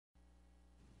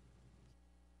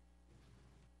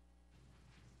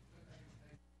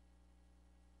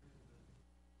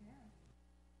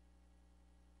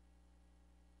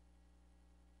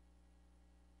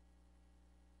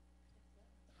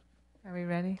Are we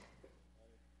ready?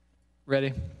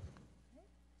 Ready.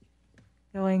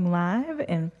 Going live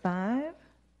in 5,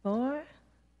 4,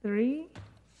 3,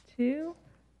 2,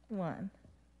 1.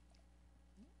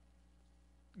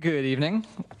 Good evening.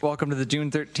 Welcome to the June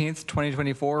 13th,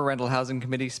 2024 Rental Housing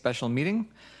Committee special meeting.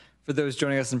 For those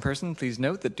joining us in person, please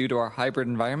note that due to our hybrid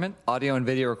environment, audio and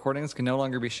video recordings can no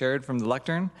longer be shared from the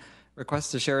lectern.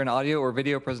 Requests to share an audio or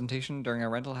video presentation during a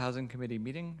Rental Housing Committee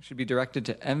meeting should be directed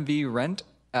to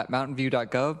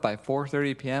mvrent@mountainview.gov by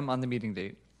 4:30 p.m. on the meeting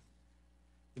date.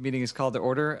 The meeting is called to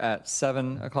order at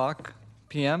 7 o'clock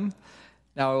p.m.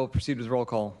 Now I will proceed with roll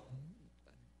call.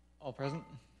 All present?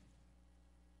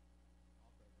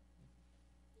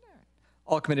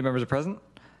 All committee members are present.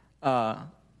 We'll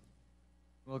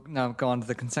now go on to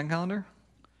the consent calendar.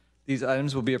 These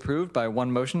items will be approved by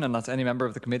one motion unless any member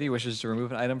of the committee wishes to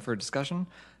remove an item for discussion.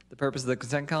 The purpose of the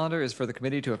consent calendar is for the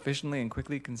committee to efficiently and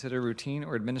quickly consider routine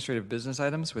or administrative business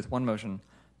items with one motion.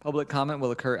 Public comment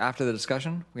will occur after the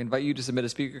discussion. We invite you to submit a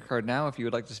speaker card now if you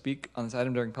would like to speak on this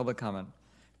item during public comment.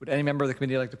 Would any member of the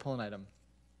committee like to pull an item?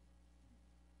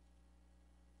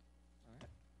 All right.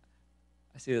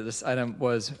 I see that this item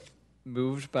was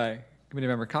moved by Committee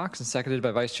Member Cox and seconded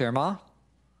by Vice Chair Ma.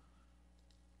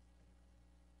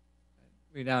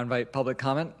 We now invite public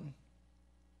comment.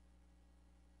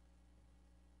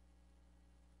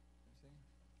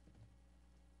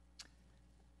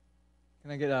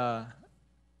 Can I get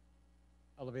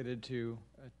elevated to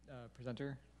a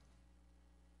presenter?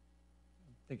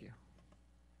 Thank you.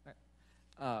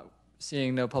 All right.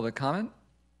 Seeing no public comment,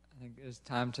 I think it is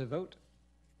time to vote.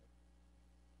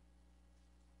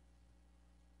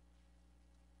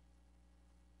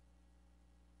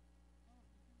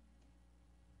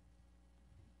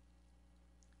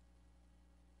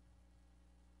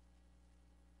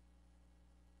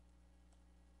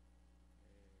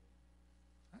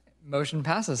 Motion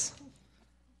passes.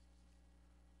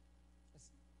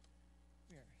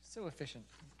 We are so efficient.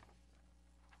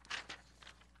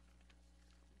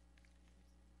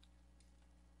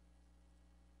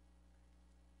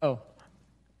 Oh,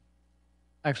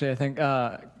 actually, I think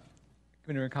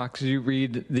Commissioner Cox, could you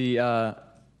read the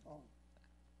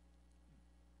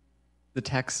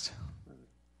text?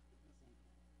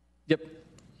 Yep.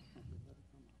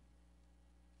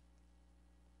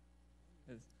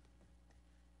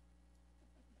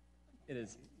 It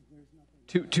is.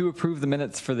 To approve the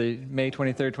minutes for the May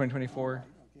 23rd, 2024.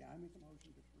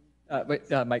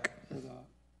 Mike.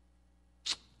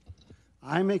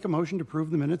 I make a motion to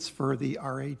approve the minutes for the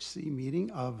RHC meeting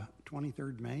of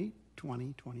 23rd May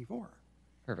 2024.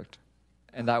 Perfect.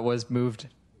 And that was moved,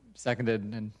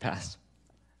 seconded, and passed.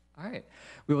 All right.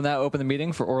 We will now open the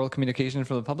meeting for oral communication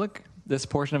from the public. This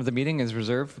portion of the meeting is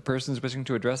reserved for persons wishing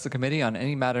to address the committee on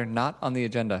any matter not on the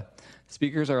agenda.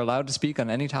 Speakers are allowed to speak on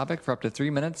any topic for up to 3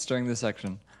 minutes during this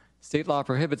section. State law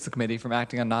prohibits the committee from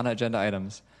acting on non-agenda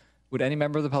items. Would any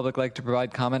member of the public like to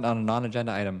provide comment on a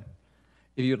non-agenda item?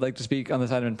 If you would like to speak on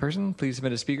this item in person, please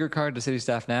submit a speaker card to city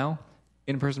staff now.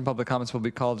 In-person public comments will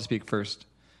be called to speak first.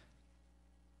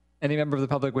 Any member of the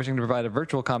public wishing to provide a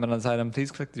virtual comment on this item, please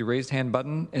click the raised hand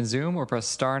button in Zoom or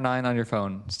press *9 on your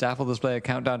phone. Staff will display a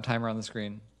countdown timer on the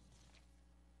screen.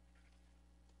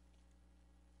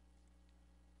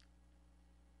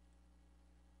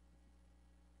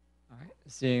 All right,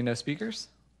 seeing no speakers,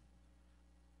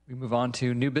 we move on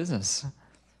to new business.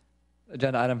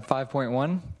 Agenda item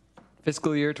 5.1,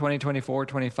 fiscal year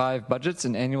 2024-25 budgets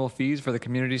and annual fees for the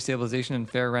Community Stabilization and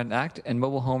Fair Rent Act and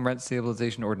Mobile Home Rent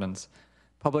Stabilization Ordinance.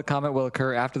 Public comment will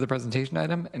occur after the presentation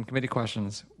item and committee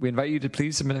questions. We invite you to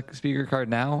please submit a speaker card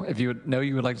now if you know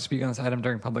you would like to speak on this item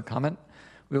during public comment.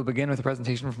 We will begin with a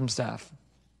presentation from staff.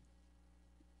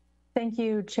 Thank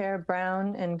you, Chair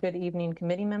Brown, and good evening,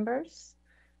 committee members.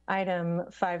 Item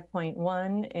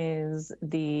 5.1 is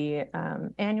the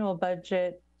annual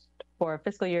budget for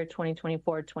fiscal year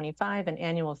 2024-25 and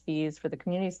annual fees for the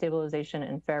Community Stabilization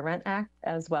and Fair Rent Act,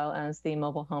 as well as the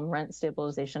Mobile Home Rent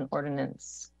Stabilization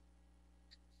Ordinance.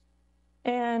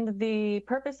 And the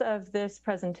purpose of this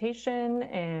presentation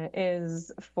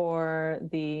is for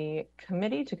the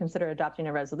committee to consider adopting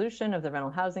a resolution of the Rental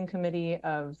Housing Committee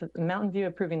of Mountain View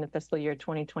approving the fiscal year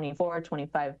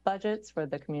 2024-25 budgets for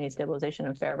the Community Stabilization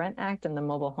and Fair Rent Act and the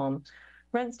Mobile Home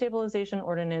Rent Stabilization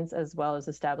Ordinance, as well as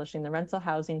establishing the rental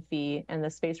housing fee and the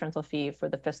space rental fee for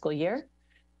the fiscal year.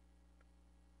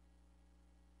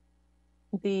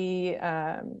 The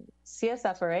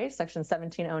CSFRA section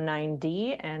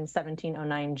 1709D and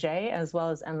 1709J, as well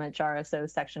as MHRSO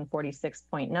section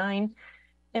 46.9,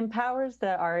 empowers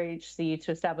the RHC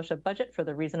to establish a budget for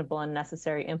the reasonable and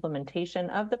necessary implementation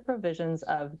of the provisions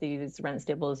of these rent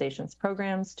stabilizations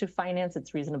programs to finance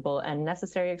its reasonable and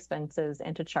necessary expenses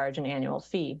and to charge an annual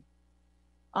fee.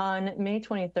 On May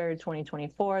 23rd,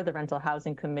 2024, the Rental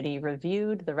Housing Committee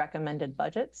reviewed the recommended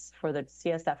budgets for the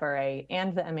CSFRA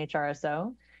and the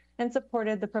MHRSO and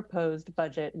supported the proposed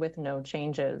budget with no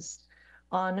changes.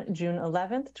 On June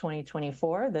 11th,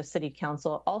 2024, the City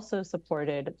Council also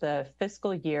supported the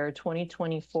fiscal year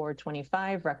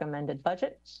 2024-25 recommended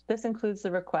budget. This includes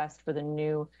the request for the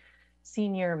new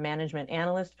Senior Management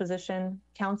Analyst position.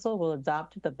 Council will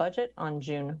adopt the budget on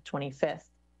June 25th.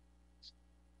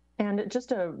 And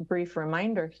just a brief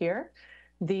reminder here,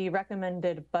 the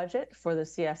recommended budget for the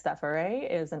CSFRA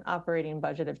is an operating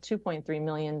budget of $2.3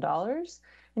 million.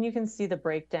 And you can see the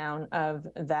breakdown of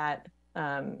that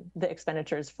the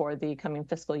expenditures for the coming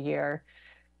fiscal year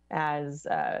as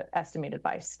estimated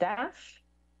by staff.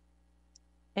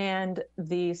 And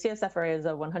the CSFRA is a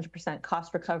 100%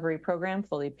 cost recovery program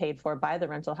fully paid for by the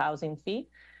rental housing fee.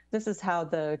 This is how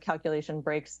the calculation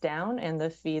breaks down, and the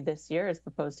fee this year is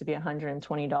proposed to be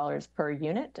 $120 per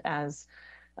unit as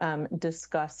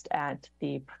discussed at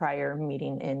the prior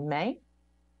meeting in May.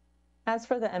 As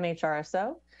for the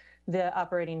MHRSO, the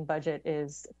operating budget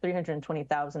is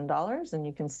 $320,000, and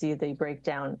you can see the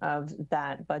breakdown of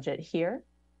that budget here.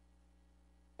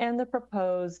 And the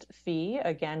proposed fee,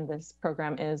 again, this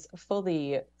program is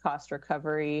fully cost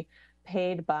recovery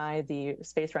paid by the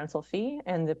space rental fee,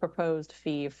 and the proposed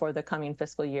fee for the coming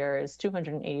fiscal year is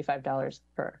 $285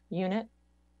 per unit.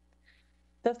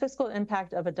 The fiscal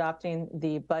impact of adopting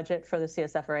the budget for the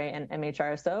CSFRA and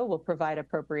MHRSO will provide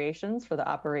appropriations for the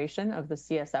operation of the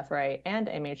CSFRA and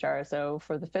MHRSO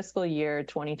for the fiscal year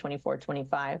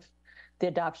 2024-25. The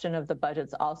adoption of the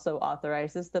budgets also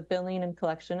authorizes the billing and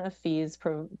collection of fees,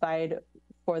 provide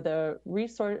for the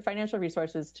financial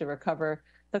resources to recover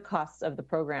the costs of the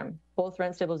program. Both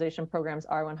rent stabilization programs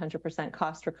are 100%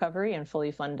 cost recovery and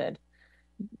fully funded.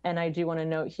 And I do want to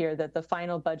note here that the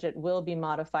final budget will be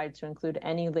modified to include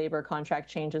any labor contract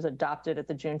changes adopted at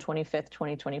the June 25th,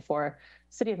 2024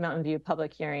 City of Mountain View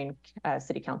public hearing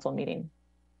City Council meeting.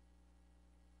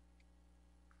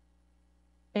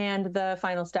 And the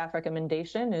final staff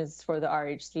recommendation is for the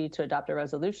RHC to adopt a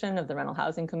resolution of the Rental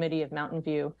Housing Committee of Mountain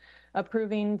View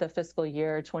approving the fiscal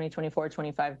year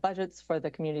 2024-25 budgets for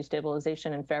the Community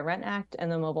Stabilization and Fair Rent Act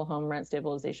and the Mobile Home Rent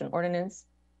Stabilization Ordinance,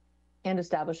 and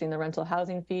establishing the rental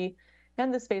housing fee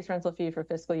and the space rental fee for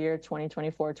fiscal year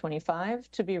 2024-25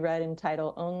 to be read in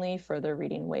title only, further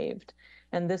reading waived.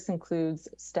 And this includes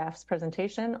staff's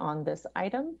presentation on this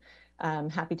item.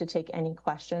 I'm happy to take any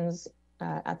questions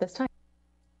at this time.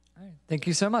 All right, thank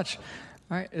you so much.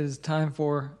 All right, it is time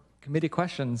for committee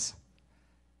questions.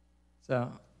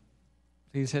 So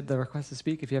please hit the request to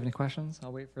speak if you have any questions.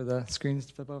 I'll wait for the screens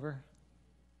to flip over.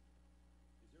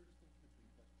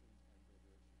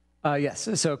 Yes,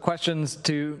 so questions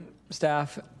to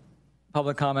staff,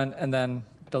 public comment, and then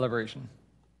deliberation.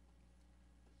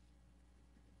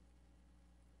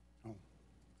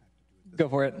 Go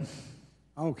for it.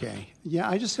 Okay. Yeah,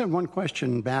 I just had one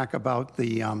question back about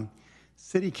the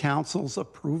City Council's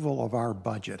approval of our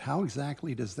budget. How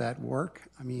exactly does that work?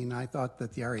 I mean, I thought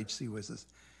that the RHC was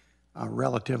a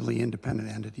relatively independent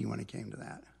entity when it came to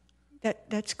that.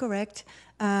 That's correct,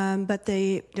 but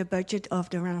the budget of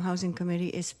the Rental Housing Committee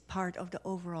is part of the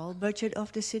overall budget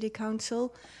of the City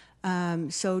Council.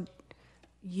 So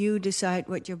you decide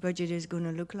what your budget is going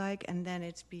to look like, and then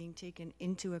it's being taken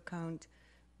into account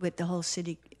with the whole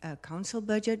City Council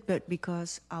budget. But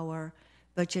because our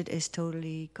budget is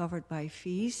totally covered by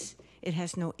fees, it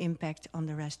has no impact on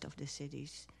the rest of the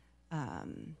city's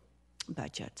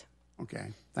budget.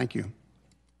 Okay, thank you.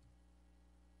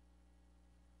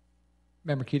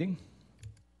 Member Keating.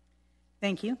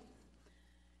 Thank you.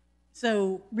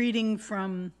 So reading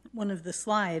from one of the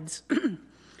slides,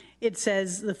 it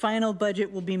says the final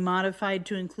budget will be modified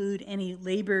to include any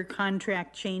labor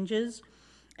contract changes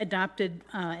adopted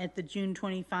at the June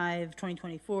 25,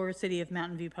 2024 City of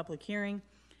Mountain View public hearing.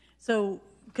 So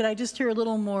could I just hear a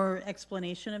little more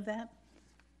explanation of that?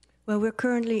 Well, we're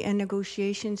currently in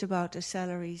negotiations about the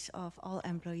salaries of all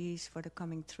employees for the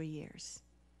coming 3 years.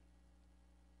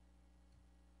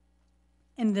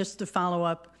 And just to follow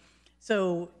up,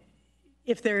 so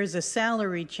if there is a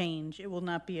salary change, it will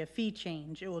not be a fee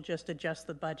change, it will just adjust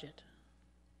the budget.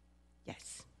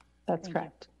 Yes. That's Thank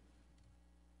correct.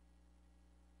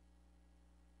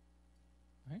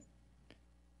 All right.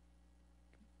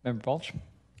 Member Balch.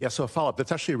 Yeah, so a follow-up.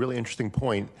 That's actually a really interesting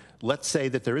point. Let's say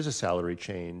that there is a salary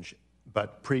change,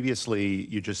 but previously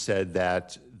you just said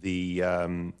that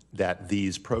that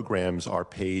these programs are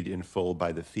paid in full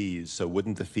by the fees. So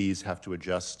wouldn't the fees have to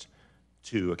adjust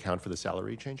to account for the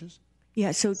salary changes?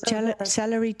 Yeah, so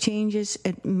salary changes,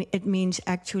 it means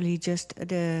actually just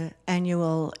the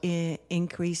annual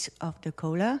increase of the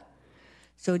COLA.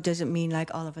 So it doesn't mean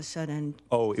like all of a sudden.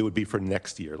 Oh, it would be for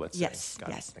next year, let's say. Yes, Got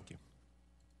it. yes. Thank you.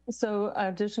 So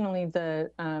additionally,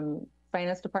 the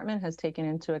finance department has taken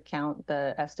into account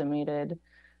the estimated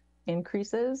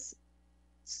increases.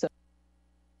 So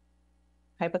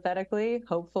hypothetically,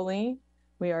 hopefully,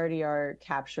 we already are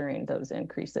capturing those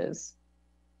increases.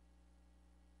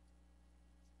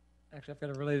 Actually, I've got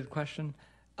a related question.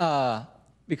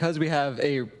 Because we have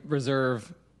a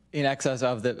reserve in excess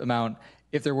of the amount,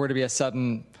 if there were to be a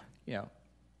sudden,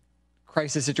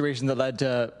 crisis situation that led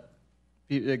to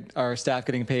our staff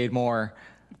getting paid more,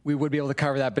 we would be able to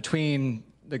cover that between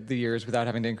the years without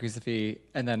having to increase the fee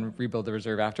and then rebuild the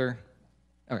reserve after?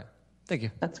 Okay, thank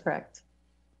you. That's correct.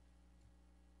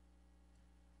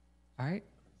 All right.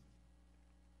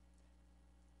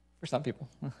 For some people.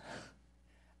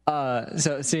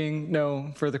 So seeing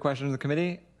no further questions of the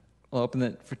committee, we'll open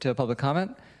it to public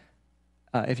comment.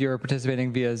 If you're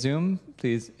participating via Zoom,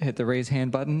 please hit the raise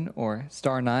hand button or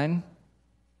 *9.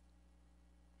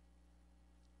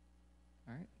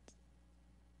 All right.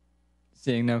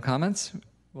 Seeing no comments,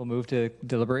 we'll move to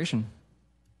deliberation.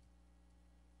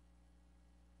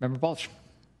 Member Balch.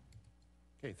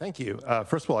 Okay, thank you.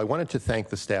 First of all, I wanted to thank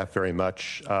the staff very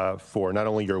much for not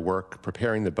only your work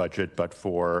preparing the budget, but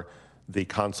for the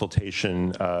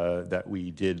consultation that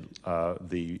we did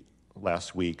the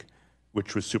last week,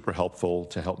 which was super helpful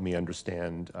to help me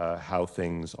understand how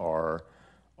things are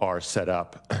set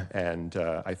up. And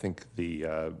I think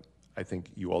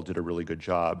you all did a really good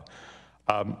job.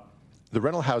 The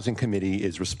Rental Housing Committee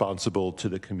is responsible to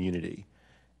the community,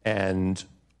 and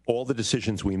all the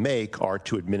decisions we make are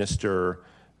to administer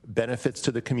benefits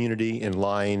to the community in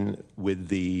line with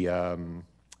the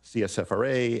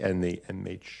CSFRA and the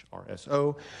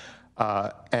MHRSO.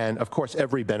 And of course,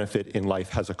 every benefit in life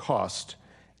has a cost.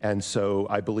 And so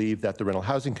I believe that the Rental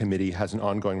Housing Committee has an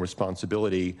ongoing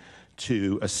responsibility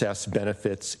to assess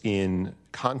benefits in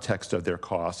context of their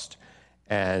cost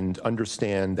and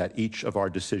understand that each of our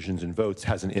decisions and votes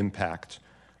has an impact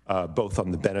both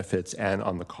on the benefits and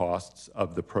on the costs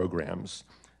of the programs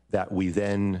that we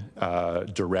then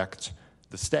direct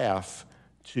the staff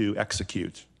to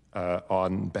execute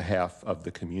on behalf of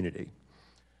the community.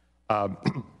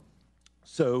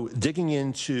 So digging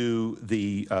into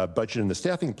the budget and the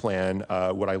staffing plan,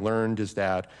 what I learned is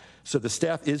that, so the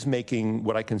staff is making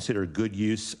what I consider good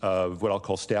use of what I'll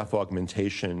call staff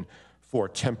augmentation for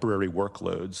temporary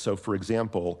workloads. So for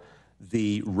example,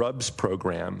 the RUBS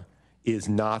program is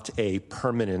not a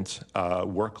permanent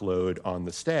workload on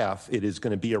the staff. It is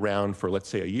going to be around for, let's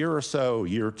say, a year or so, a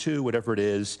year or two, whatever it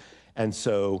is. And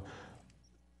so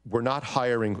we're not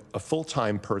hiring a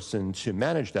full-time person to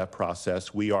manage that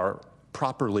process. We are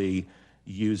properly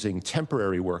using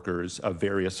temporary workers of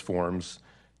various forms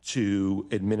to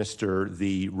administer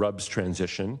the RUBS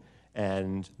transition,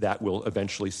 and that will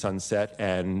eventually sunset,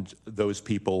 and those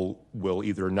people will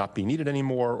either not be needed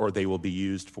anymore or they will be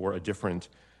used for a different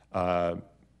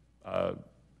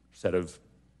set of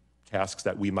tasks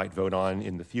that we might vote on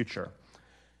in the future.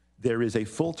 There is a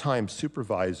full-time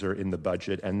supervisor in the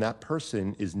budget, and that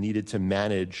person is needed to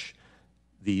manage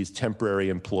these temporary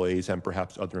employees and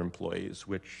perhaps other employees,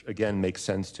 which again makes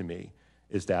sense to me,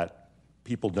 is that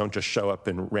people don't just show up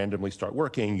and randomly start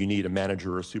working. You need a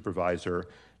manager or a supervisor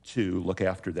to look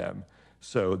after them.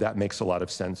 So that makes a lot of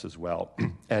sense as well.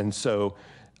 And so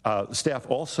staff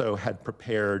also had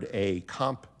prepared a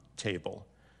comp table,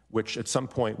 which at some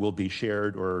point will be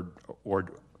shared or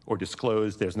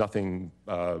disclosed. There's nothing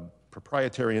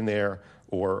proprietary in there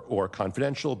or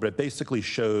confidential, but it basically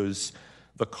shows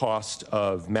the cost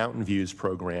of Mountain View's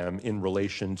program in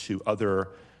relation to other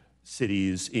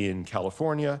cities in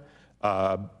California.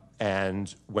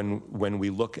 And when we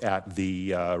look at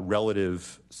the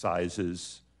relative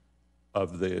sizes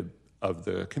of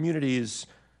the communities,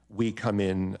 we come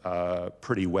in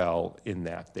pretty well in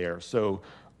that there. So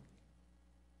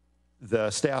the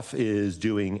staff is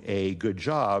doing a good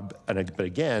job, but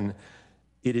again,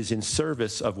 it is in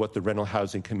service of what the Rental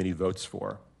Housing Committee votes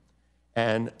for.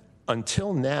 And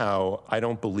until now, I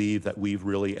don't believe that we've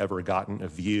really ever gotten a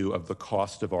view of the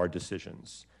cost of our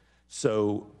decisions.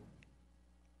 So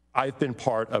I've been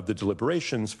part of the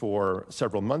deliberations for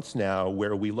several months now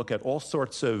where we look at all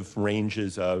sorts of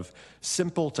ranges of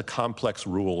simple to complex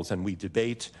rules, and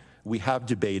we have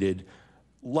debated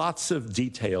lots of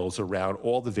details around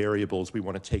all the variables we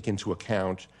want to take into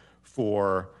account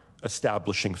for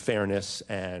establishing fairness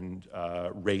and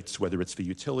rates, whether it's for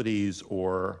utilities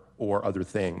or other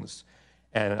things.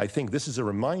 And I think this is a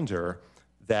reminder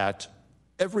that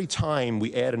every time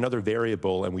we add another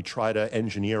variable and we try to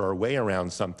engineer our way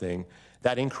around something,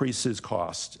 that increases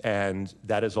cost, and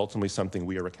that is ultimately something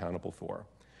we are accountable for.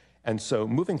 And so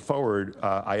moving forward,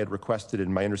 I had requested,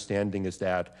 and my understanding is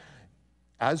that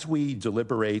as we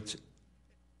deliberate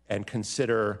and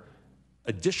consider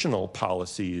additional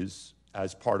policies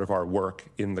as part of our work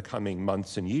in the coming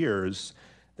months and years,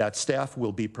 that staff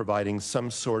will be providing some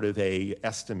sort of a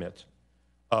estimate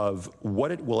of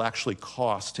what it will actually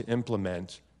cost to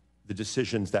implement the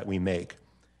decisions that we make.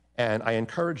 And I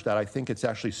encourage that. I think it's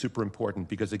actually super important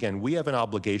because, again, we have an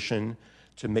obligation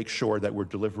to make sure that we're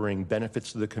delivering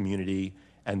benefits to the community,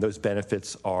 and those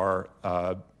benefits are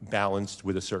balanced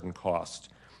with a certain cost.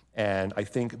 And I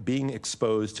think being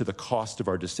exposed to the cost of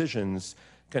our decisions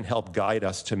can help guide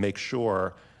us to make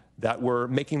sure that we're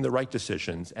making the right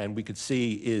decisions. And we could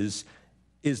see, is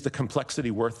the complexity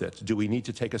worth it? Do we need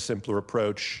to take a simpler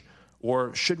approach,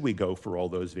 or should we go for all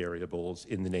those variables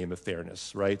in the name of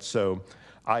fairness, right? So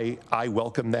I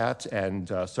welcome that, and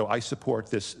so I support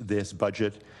this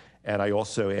budget, and I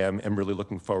also am really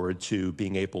looking forward to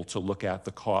being able to look at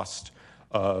the cost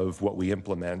of what we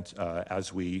implement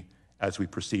as we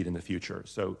proceed in the future.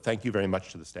 So thank you very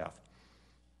much to the staff.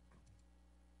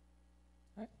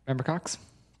 All right. Member Cox?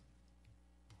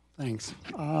 Thanks.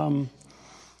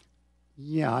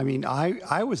 Yeah, I mean,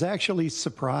 I was actually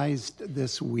surprised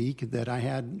this week that I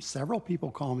had several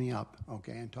people call me up,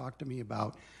 okay, and talk to me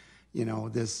about, you know,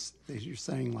 this, you're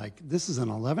saying like, this is an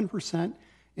 11%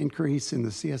 increase in the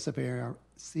CSFRA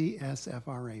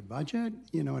budget,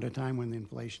 you know, at a time when the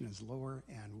inflation is lower,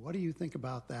 and what do you think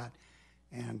about that?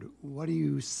 And what do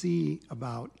you see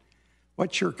about,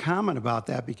 what's your comment about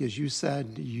that? Because you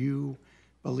said you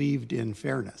believed in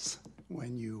fairness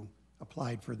when you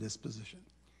applied for this position.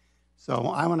 So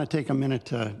I want to take a minute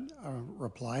to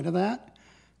reply to that.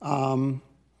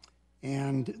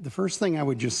 And the first thing I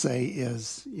would just say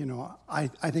is, you know, I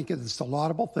think it's a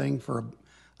laudable thing for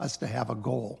us to have a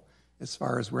goal as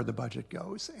far as where the budget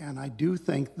goes. And I do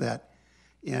think that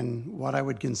in what I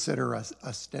would consider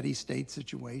a steady state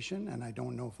situation, and I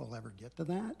don't know if we'll ever get to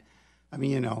that. I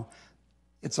mean, you know,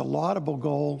 it's a laudable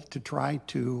goal to try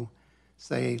to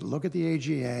say, look at the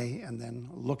AGA and then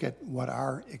look at what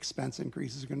our expense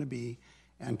increase is going to be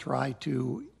and try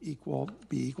to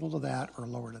be equal to that or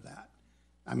lower to that.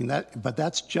 I mean, but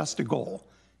that's just a goal.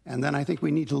 And then I think we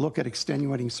need to look at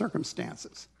extenuating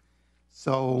circumstances.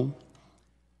 So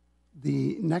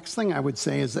the next thing I would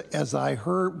say is,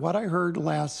 what I heard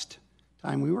last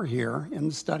time we were here in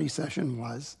the study session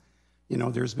was, you know,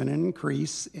 there's been an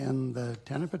increase in the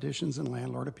tenant petitions and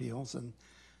landlord appeals, and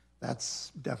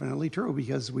that's definitely true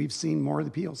because we've seen more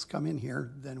appeals come in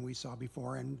here than we saw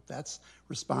before, and that's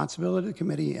responsibility of the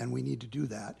committee, and we need to do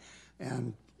that.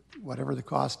 And whatever the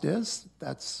cost is,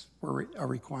 that's a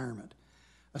requirement.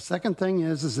 A second thing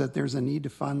is that there's a need to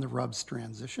fund the RUBS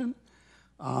transition.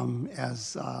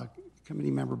 As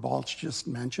Committee Member Balch just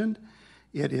mentioned,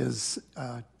 it is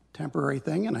a temporary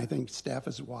thing, and I think staff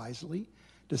has wisely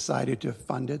decided to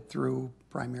fund it through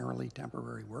primarily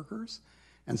temporary workers.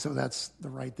 And so that's the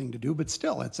right thing to do, but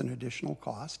still, it's an additional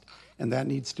cost, and that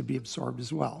needs to be absorbed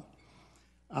as well.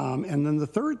 And then the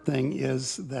third thing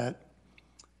is that,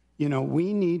 you know,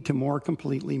 we need to more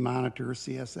completely monitor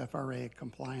CSFRA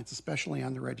compliance, especially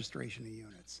on the registration of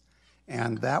units.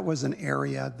 And that was an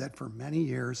area that for many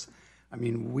years, I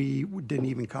mean, we didn't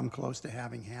even come close to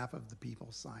having half of the people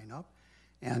sign up.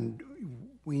 And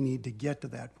we need to get to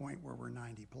that point where we're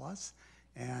 90 plus.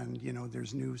 And, you know,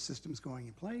 there's new systems going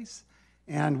in place,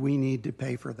 and we need to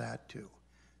pay for that too.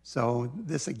 So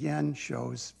this again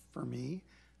shows, for me,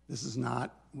 this is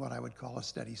not what I would call a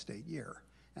steady state year.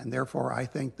 And therefore, I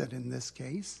think that in this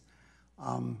case,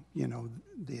 you know,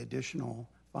 the additional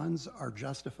funds are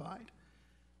justified.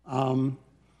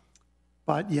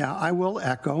 But yeah, I will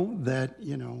echo that,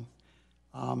 you know,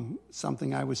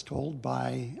 something I was told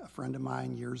by a friend of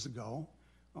mine years ago.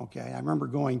 Okay, I remember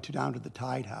going down to the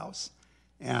Tide House,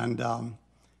 and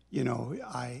you know,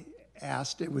 I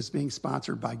asked, it was being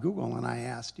sponsored by Google, and I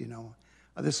asked, you know,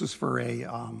 this was for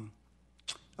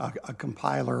a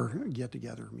compiler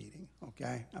get-together meeting,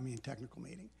 okay? I mean, technical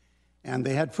meeting. And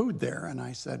they had food there, and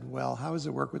I said, well, how does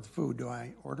it work with food? Do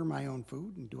I order my own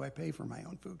food, and do I pay for my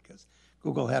own food? Because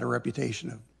Google had a reputation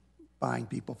of buying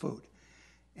people food.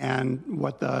 And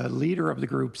what the leader of the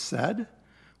group said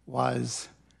was,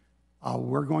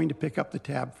 we're going to pick up the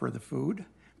tab for the food,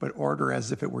 but order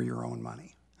as if it were your own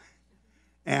money.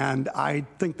 And I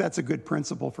think that's a good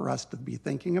principle for us to be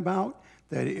thinking about,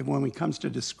 that when it comes to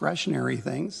discretionary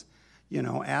things, you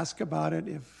know, ask about it.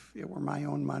 If it were my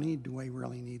own money, do I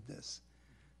really need this?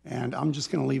 And I'm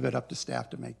just going to leave it up to staff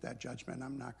to make that judgment.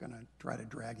 I'm not going to try to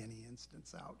drag any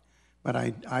instance out. But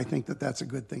I think that that's a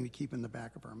good thing to keep in the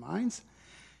back of our minds.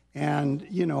 And,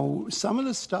 you know, some of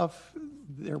the stuff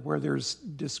there where there's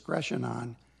discretion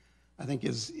on, I think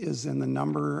is in the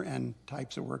number and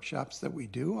types of workshops that we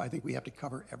do. I think we have to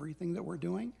cover everything that we're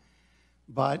doing.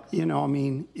 But, you know, I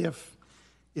mean, if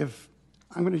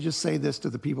I'm going to just say this to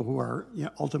the people who are, you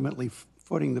know, ultimately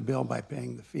footing the bill by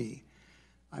paying the fee.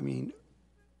 I mean,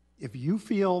 if you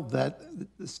feel that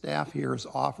the staff here is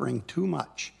offering too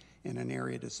much in an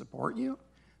area to support you,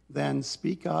 then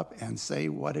speak up and say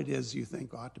what it is you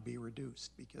think ought to be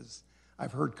reduced. Because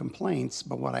I've heard complaints,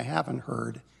 but what I haven't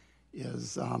heard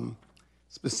is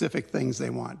specific things they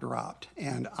want dropped.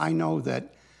 And I know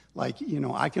that, like, you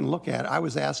know, I can look at it. I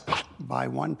was asked by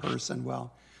one person,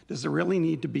 well, does there really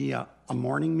need to be a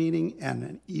morning meeting and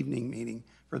an evening meeting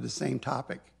for the same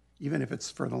topic, even if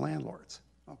it's for the landlords?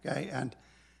 Okay, and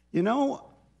you know,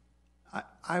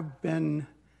 I've been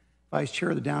vice chair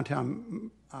of the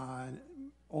downtown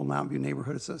Old Mountain View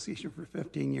Neighborhood Association for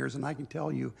 15 years, and I can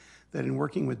tell you that in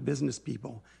working with business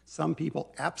people, some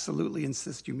people absolutely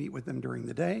insist you meet with them during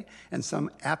the day, and some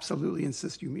absolutely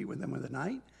insist you meet with them in the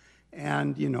night.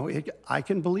 And, you know, I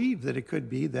can believe that it could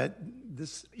be that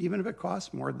this, even if it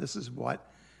costs more, this is what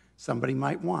somebody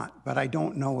might want. But I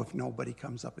don't know if nobody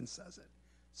comes up and says it.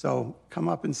 So come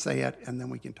up and say it, and then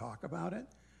we can talk about it.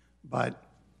 But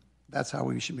that's how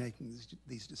we should make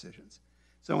these decisions.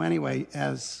 So anyway,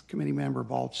 as Committee Member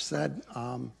Balch said,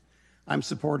 I'm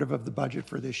supportive of the budget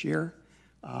for this year.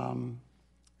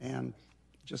 And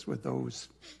just with those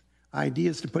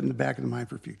ideas to put in the back of the mind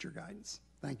for future guidance.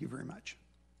 Thank you very much.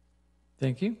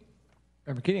 Thank you.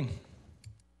 Member Keating.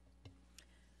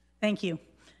 Thank you.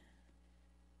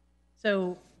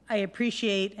 So I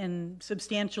appreciate and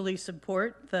substantially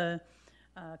support the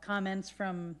comments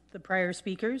from the prior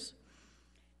speakers.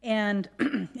 And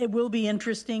it will be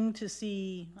interesting to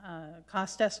see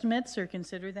cost estimates or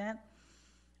consider that.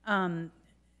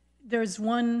 There's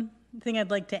one thing I'd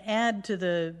like to add to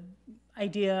the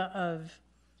idea of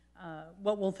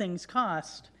what will things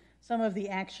cost. Some of the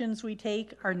actions we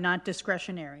take are not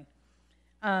discretionary.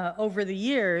 Over the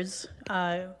years,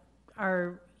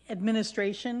 our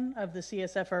administration of the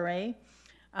CSFRA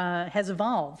has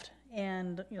evolved,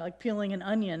 and you know, like peeling an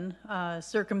onion,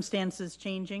 circumstances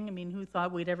changing. I mean, who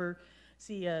thought we'd ever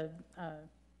see you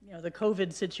know, the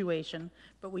COVID situation,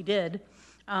 but we did.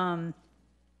 And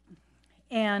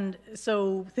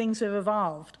so things have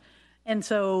evolved. And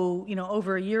so, you know,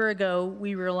 over a year ago,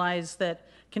 we realized that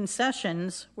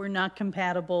concessions were not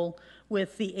compatible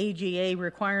with the AGA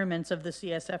requirements of the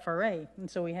CSFRA. And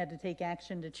so we had to take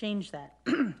action to change that.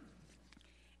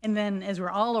 And then, as we're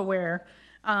all aware,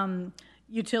 the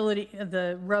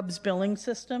RUBS billing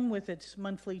system with its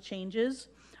monthly changes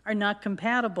are not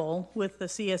compatible with the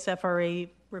CSFRA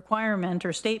requirement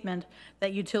or statement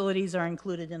that utilities are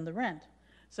included in the rent.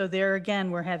 So there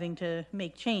again, we're having to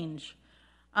make change.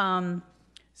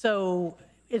 So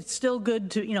it's still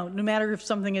good to, you know, no matter if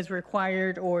something is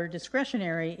required or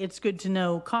discretionary, it's good to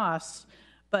know costs.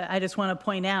 But I just want to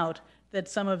point out that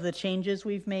some of the changes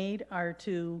we've made are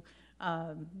to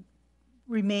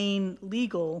remain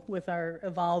legal with our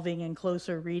evolving and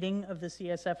closer reading of the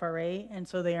CSFRA, and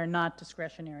so they are not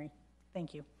discretionary.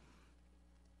 Thank you.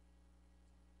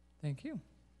 Thank you.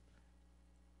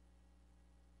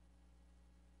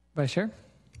 Vice Chair?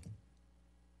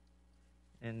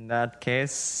 In that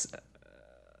case,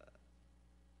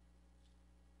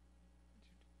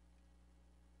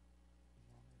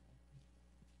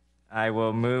 I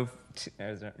will move to,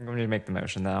 I'm going to make the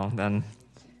motion now, then.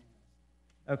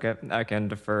 Okay, I can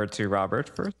defer to Robert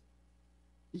first.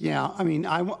 Yeah, I mean,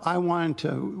 I wanted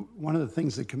to, one of the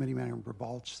things that Committee Member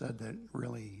Balch said that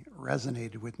really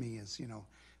resonated with me is, you know,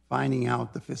 finding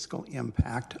out the fiscal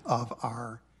impact of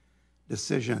our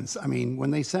decisions. I mean,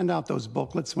 when they send out those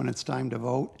booklets when it's time to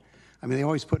vote, I mean, they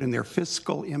always put in their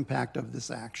fiscal impact of this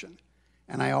action.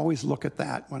 And I always look at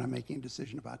that when I'm making a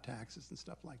decision about taxes and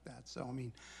stuff like that. So, I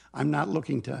mean, I'm not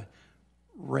looking to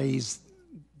raise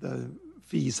the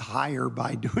fees higher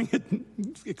by doing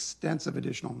extensive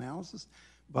additional analysis,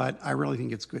 but I really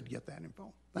think it's good to get that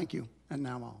info. Thank you. And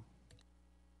now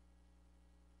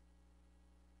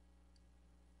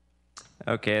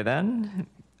Okay, then.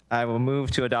 I will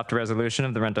move to adopt a resolution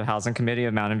of the Rental Housing Committee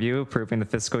of Mountain View approving the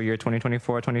fiscal year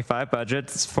 2024-25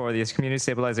 budgets for the Community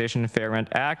Stabilization and Fair Rent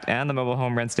Act and the Mobile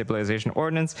Home Rent Stabilization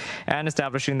Ordinance, and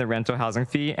establishing the rental housing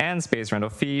fee and space rental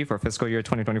fee for fiscal year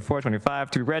 2024-25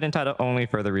 to be read in title only,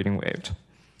 further reading waived.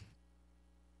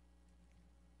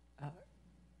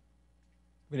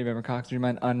 Committee Member Cox, do you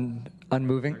mind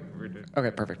unmoving?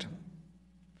 Okay, perfect.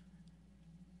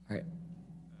 All right.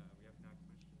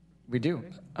 We do.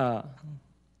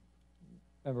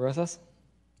 Member Rosas?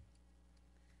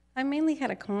 I mainly had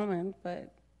a comment,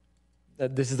 but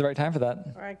This is the right time for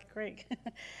that. all right, great.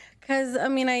 Because I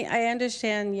mean, I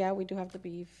understand. Yeah, we do have to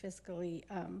be fiscally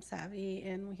savvy,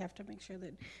 and we have to make sure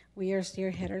that we are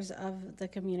spearheaders of the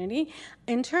community.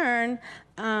 In turn,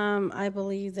 I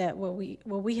believe that what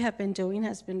we have been doing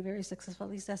has been very successful.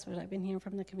 At least that's what I've been hearing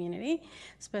from the community,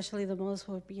 especially the most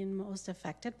who are being most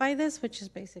affected by this, which is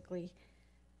basically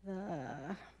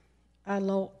the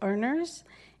low earners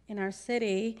in our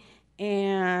city.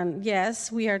 And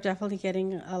yes, we are definitely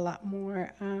getting a lot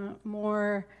more,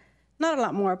 not a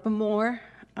lot more, but more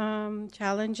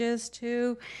challenges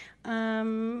to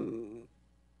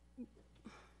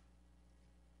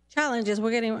challenges.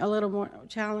 We're getting a little more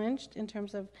challenged in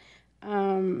terms of,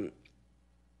 well,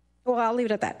 I'll leave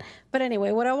it at that. But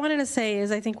anyway, what I wanted to say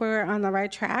is I think we're on the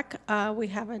right track. We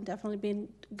haven't definitely been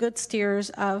good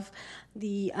steers of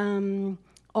the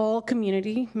all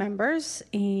community members,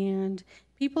 and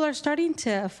people are starting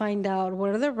to find out what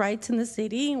are their rights in the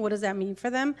city and what does that mean for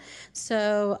them.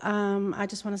 So I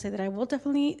just want to say that I will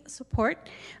definitely support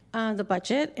the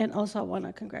budget, and also I want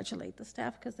to congratulate the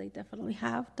staff because they definitely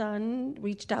have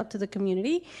reached out to the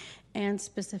community and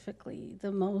specifically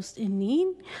the most in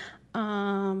need,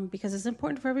 because it's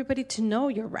important for everybody to know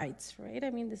your rights, right?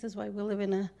 I mean, this is why we live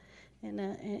in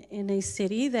a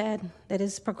city that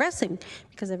is progressing,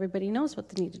 because everybody knows what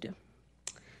they need to do.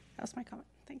 That was my comment.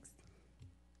 Thanks.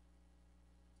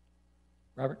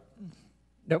 Robert?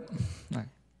 Nope. All right.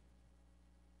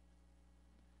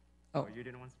 Oh, You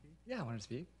didn't want to speak? yeah, I wanted to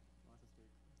speak.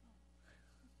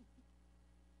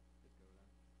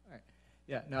 All right.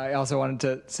 Yeah, no, I also wanted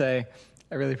to say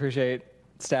I really appreciate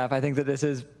staff. I think that this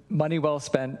is money well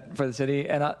spent for the city.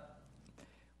 And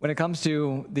when it comes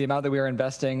to the amount that we are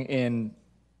investing in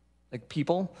like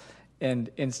people and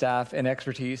in staff and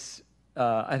expertise,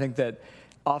 I think that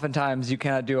oftentimes you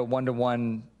cannot do a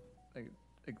one-to-one, like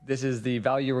this is the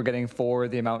value we're getting for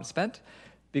the amount spent,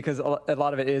 because a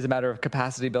lot of it is a matter of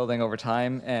capacity building over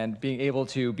time and being able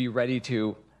to be ready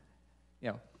to,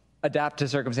 adapt to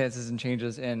circumstances and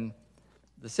changes in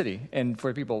the city. And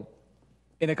for people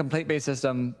in a complaint-based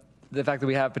system, the fact that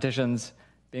we have petitions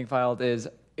being filed is,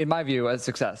 in my view, a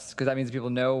success, because that means people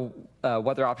know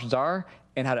what their options are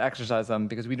and how to exercise them,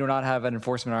 because we do not have an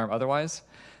enforcement arm otherwise.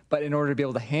 But in order to be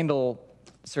able to handle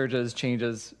surges,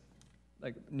 changes,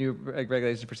 like new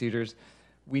regulations, procedures,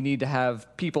 we need to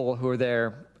have people who are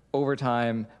there over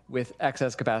time with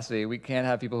excess capacity. We can't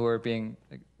have people who are being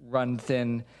run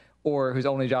thin or whose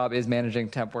only job is managing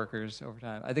temp workers over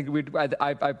time. I think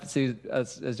I see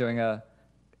us as doing a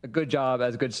good job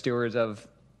as good stewards of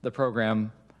the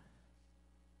program.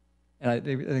 And I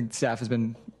think staff has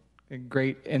been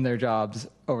great in their jobs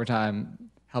over time,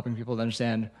 helping people to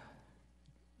understand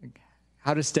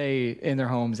how to stay in their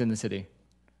homes in the city,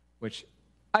 which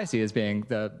I see as being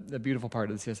the beautiful part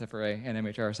of the CSFRA and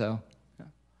MHRSO. Yeah.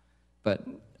 But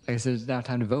I guess it's now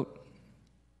time to vote.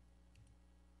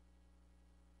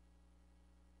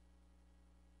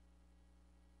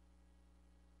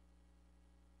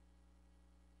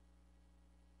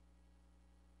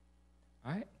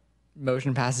 All right.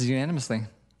 Motion passes unanimously.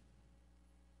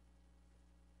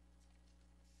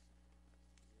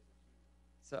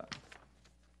 So,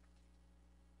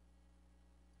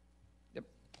 yep.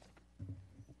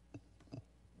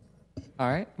 All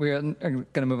right, we are going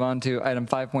to move on to item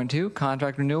 5.2,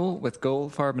 contract renewal with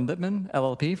Goldfarb and Lippman,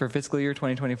 LLP for fiscal year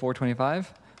 2024-25.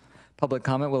 Public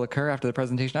comment will occur after the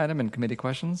presentation item and committee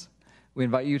questions. We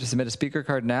invite you to submit a speaker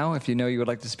card now if you know you would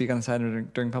like to speak on this item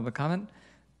during public comment,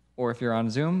 or if you're on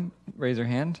Zoom, raise your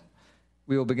hand.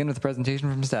 We will begin with the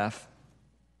presentation from staff.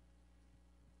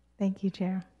 Thank you,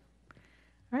 Chair.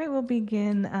 All right, we'll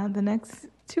begin. The next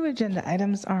two agenda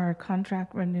items are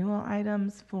contract renewal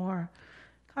items for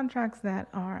contracts that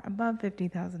are above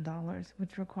 $50,000,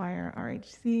 which require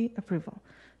RHC approval.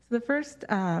 So the first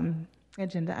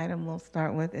agenda item we'll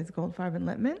start with is Goldfarb and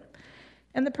Lippman.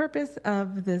 And the purpose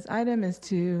of this item is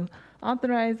to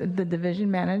authorize the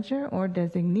division manager or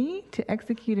designee to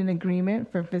execute an agreement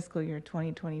for fiscal year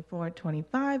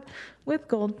 2024-25 with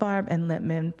Goldfarb and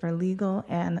Lippman for legal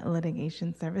and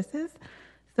litigation services.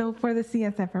 So for the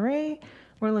CSFRA,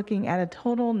 we're looking at a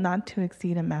total not to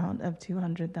exceed amount of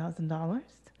 $200,000.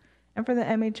 And for the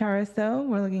MHRSO,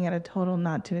 we're looking at a total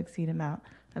not to exceed amount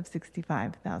of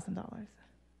 $65,000.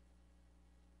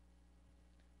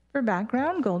 For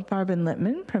background, Goldfarb and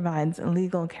Littman provides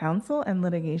legal counsel and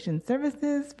litigation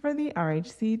services for the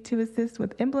RHC to assist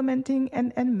with implementing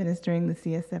and administering the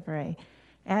CSFRA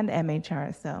and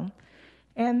MHRSO.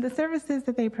 And the services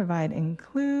that they provide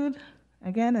include,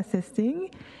 again,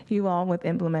 assisting you all with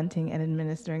implementing and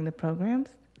administering the programs,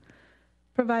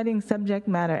 providing subject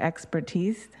matter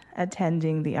expertise,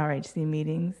 attending the RHC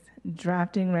meetings,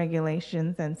 drafting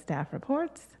regulations and staff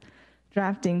reports,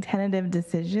 drafting tentative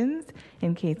decisions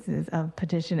in cases of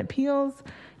petition appeals,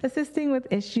 assisting with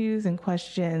issues and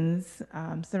questions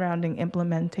surrounding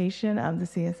implementation of the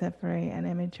CSFRA and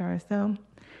MHRSO,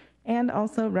 and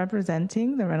also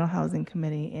representing the Rental Housing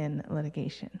Committee in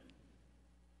litigation.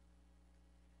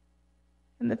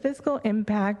 And the fiscal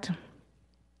impact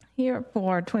here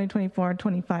for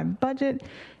 2024-25 budget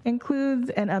includes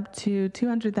an up to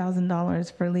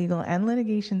 $200,000 for legal and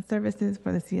litigation services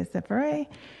for the CSFRA,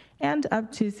 and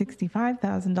up to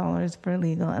 $65,000 for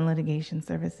legal and litigation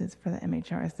services for the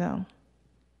MHRSO.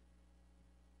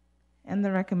 And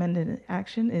the recommended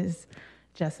action is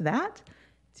just that,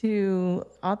 to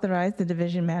authorize the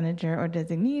division manager or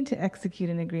designee to execute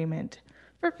an agreement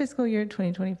for fiscal year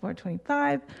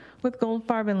 2024-25 with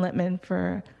Goldfarb and Littman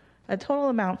for a total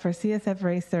amount for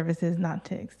CSFRA services not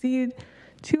to exceed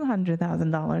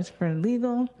 $200,000 for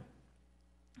legal,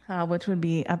 which would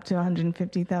be up to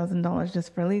 $150,000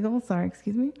 just for legal,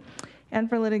 and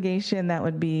for litigation, that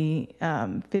would be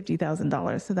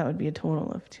 $50,000, so that would be a total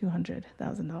of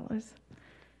 $200,000.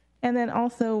 And then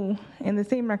also, in the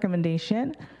same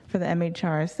recommendation for the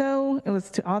MHRSO, it was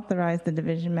to authorize the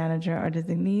division manager or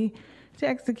designee to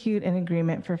execute an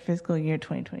agreement for fiscal year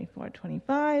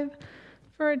 2024-25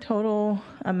 for a total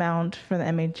amount for the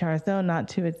MHRSO not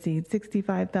to exceed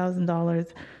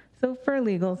 $65,000. So for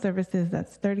legal services,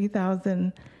 that's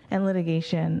 $30,000, and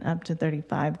litigation up to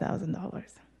 $35,000.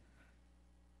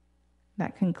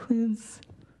 That concludes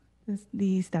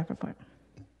the staff report.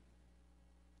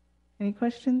 Any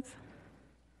questions?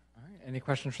 All right. Any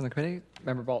questions from the committee?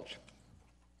 Member Balch.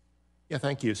 Yeah,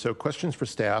 thank you. So questions for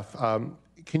staff.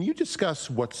 Can you discuss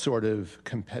what sort of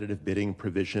competitive bidding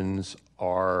provisions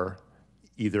are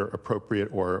either appropriate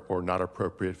or not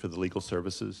appropriate for the legal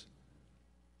services?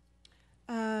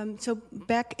 So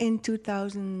back in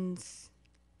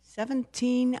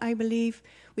 2017, I believe,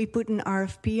 we put an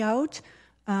RFP out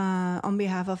on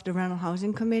behalf of the Rental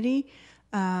Housing Committee.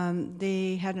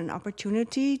 They had an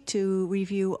opportunity to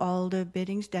review all the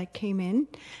biddings that came in,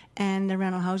 and the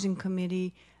Rental Housing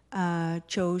Committee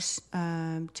chose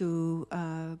to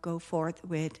go forth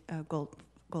with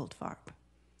Goldfarb.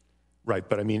 Right,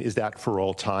 but I mean, is that for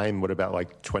all time? What about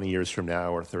like 20 years from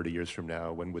now or 30 years from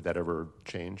now? When would that ever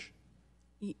change?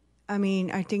 I mean,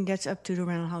 I think that's up to the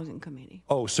Rental Housing Committee.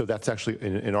 Oh, so that's actually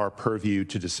in our purview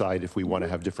to decide if we want to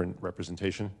have different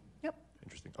representation? Yep.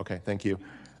 Interesting. Okay, thank you.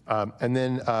 And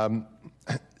then,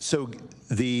 so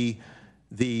the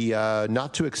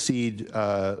not to exceed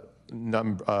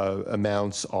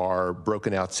amounts are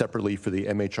broken out separately for the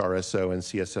MHRSO and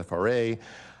CSFRA.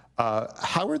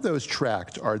 How are those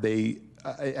tracked? Are they,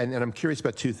 and I'm curious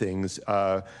about two things.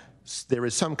 There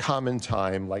is some common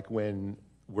time, like when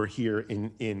we're here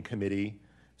in committee.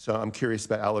 So I'm curious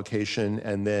about allocation,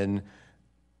 and then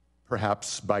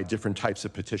perhaps by different types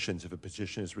of petitions. If a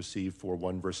petition is received for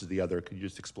one versus the other, could you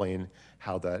just explain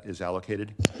how that is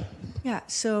allocated? Yeah,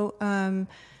 so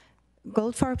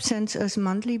Goldfarb sends us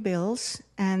monthly bills,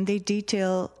 and they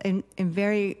detail in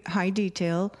very high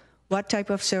detail what type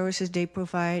of services they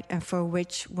provide and for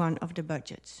which one of the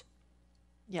budgets.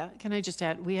 Yeah, can I just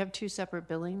add, we have two separate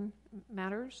billing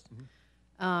matters. Mm-hmm.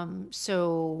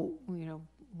 So, you know,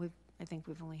 I think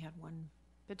we've only had one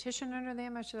petition under the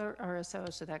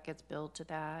MHRSO, so that gets billed to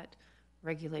that.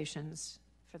 Regulations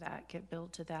for that get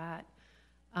billed to that.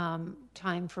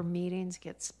 Time for meetings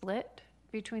gets split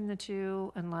between the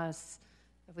two, unless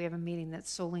if we have a meeting that's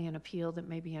solely an appeal that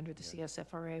may be under the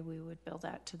CSFRA, we would bill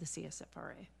that to the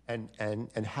CSFRA.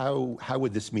 And how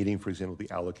would this meeting, for example, be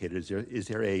allocated? Is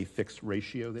there a fixed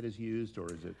ratio that is used,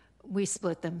 or is it? We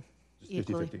split them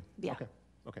equally. 50-50? Yeah.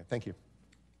 Okay, thank you.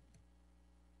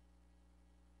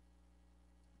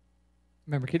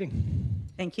 Member Keating.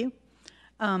 Thank you.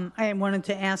 I wanted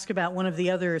to ask about one of the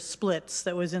other splits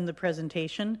that was in the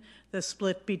presentation, the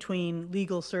split between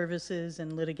legal services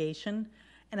and litigation.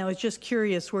 And I was just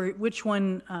curious, which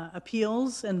one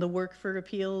appeals and the work for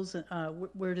appeals,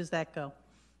 where does that go?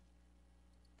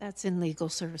 That's in legal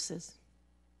services.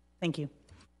 Thank you.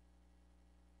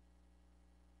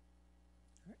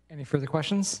 Any further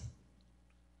questions?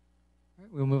 All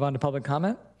right, we'll move on to public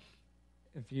comment.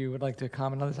 If you would like to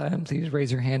comment on this item, please raise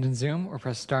your hand in Zoom or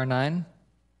press *9. All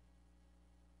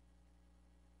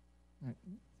right.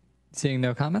 Seeing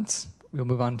no comments, we'll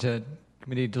move on to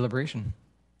committee deliberation.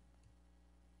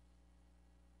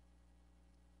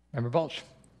 Member Balch.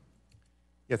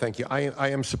 Yeah, thank you. I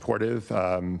am supportive.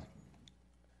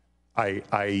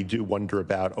 I do wonder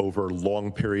about over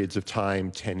long periods of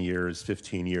time, 10 years,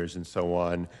 15 years, and so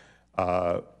on,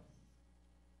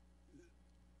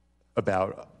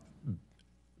 about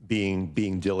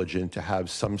being diligent to have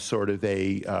some sort of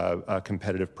a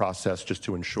competitive process just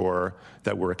to ensure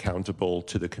that we're accountable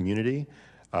to the community.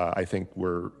 I think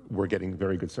we're getting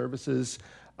very good services.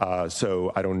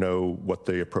 So I don't know what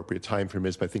the appropriate time frame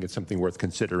is, but I think it's something worth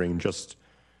considering just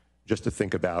to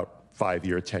think about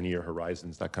 5-year, 10-year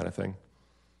horizons, that kind of thing.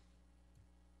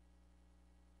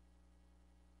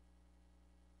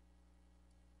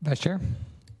 Vice Chair.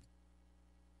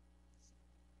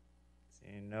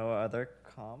 Seeing no other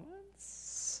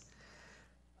comments?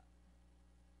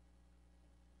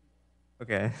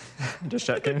 Okay, just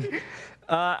checking.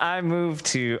 I move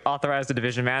to authorize the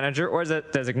division manager or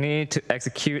designee to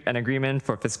execute an agreement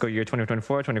for fiscal year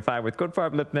 2024-25 with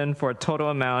Goldfarb Lippman for a total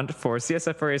amount for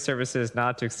CSFRA services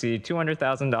not to exceed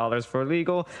 $200,000 for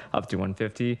legal, up to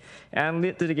 $150,000, and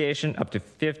litigation, up to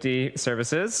 $50,000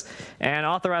 services, and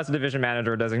authorize the division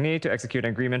manager or designee to execute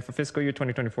an agreement for fiscal year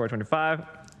 2024-25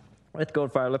 with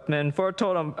Goldfarb Lippman for a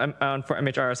total amount for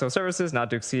MHRSO services not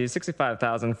to exceed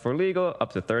 $65,000 for legal,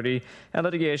 up to $30,000, and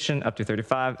litigation, up to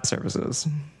 $35,000 services.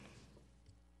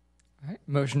 All right,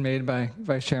 motion made by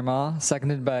Vice Chair Ma,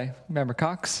 seconded by Member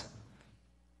Cox.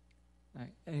 All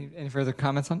right, any further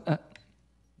comments on that?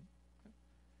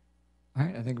 All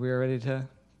right, I think we are ready to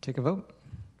take a vote.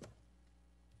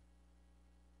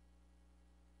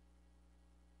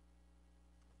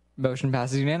 Motion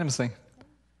passes unanimously.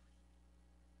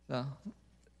 So,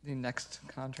 the next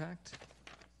contract.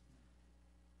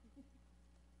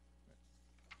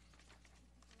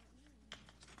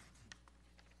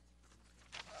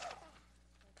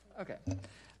 Okay.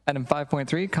 Item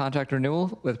 5.3, contract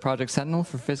renewal with Project Sentinel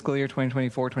for fiscal year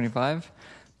 2024-25.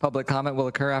 Public comment will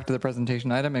occur after the presentation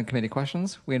item and committee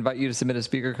questions. We invite you to submit a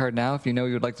speaker card now if you know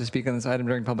you would like to speak on this item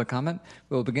during public comment.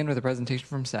 We will begin with a presentation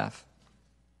from staff.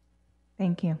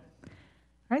 Thank you. All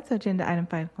right, so agenda item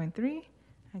 5.3.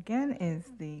 Again, is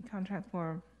the contract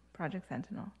for Project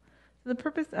Sentinel. So the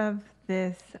purpose of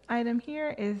this item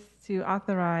here is to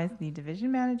authorize the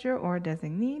division manager or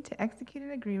designee to execute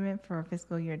an agreement for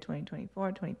fiscal year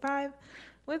 2024-25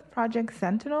 with Project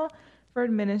Sentinel for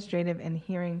administrative and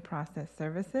hearing process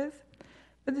services.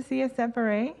 For the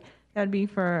CSFRA, that would be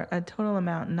for a total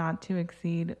amount not to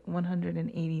exceed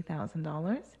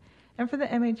 $180,000. And for the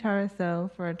MHRSO,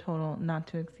 for a total not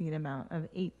to exceed amount of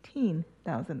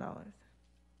 $18,000.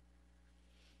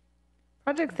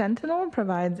 Project Sentinel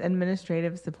provides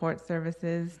administrative support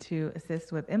services to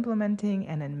assist with implementing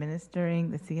and administering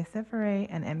the CSFRA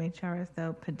and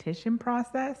MHRSO petition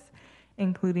process,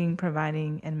 including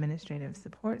providing administrative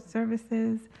support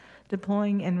services,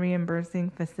 deploying and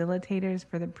reimbursing facilitators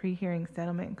for the pre-hearing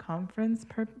settlement conference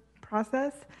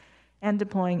process, and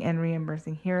deploying and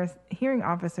reimbursing hearing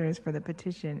officers for the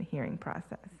petition hearing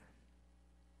process.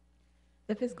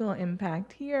 The fiscal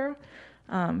impact here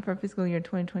for fiscal year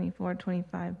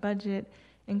 2024-25 budget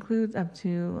includes up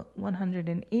to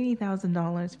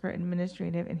 $180,000 for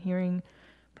administrative and hearing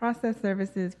process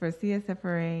services for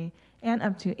CSFRA and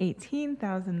up to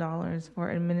 $18,000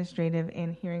 for administrative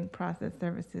and hearing process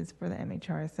services for the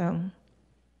MHRSO.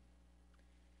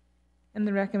 And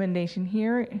the recommendation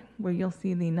here, where you'll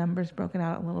see the numbers broken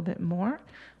out a little bit more,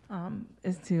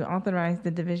 is to authorize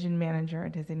the division manager or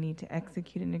designee to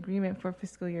execute an agreement for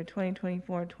fiscal year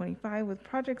 2024-25 with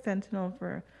Project Sentinel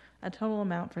for a total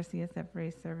amount for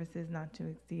CSFRA services not to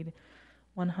exceed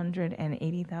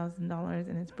 $180,000,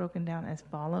 and it's broken down as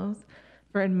follows.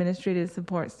 For administrative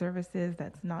support services,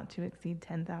 that's not to exceed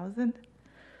 $10,000.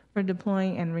 For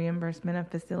deploying and reimbursement of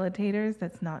facilitators,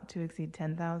 that's not to exceed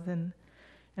 $10,000.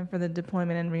 And for the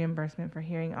deployment and reimbursement for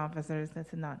hearing officers,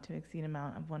 that's a not to exceed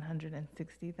amount of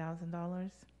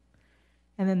 $160,000.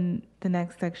 And then the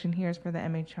next section here is for the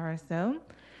MHRSO,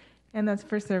 and that's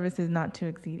for services not to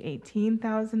exceed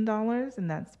 $18,000, and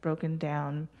that's broken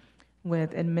down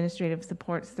with administrative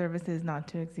support services not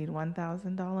to exceed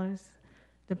 $1,000,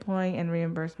 deploying and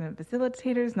reimbursement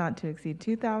facilitators not to exceed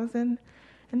 $2,000,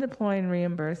 and deploy and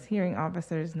reimburse hearing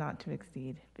officers not to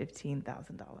exceed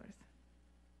 $15,000.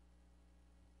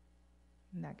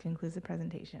 And that concludes the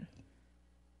presentation.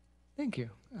 Thank you.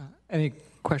 Any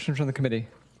questions from the committee?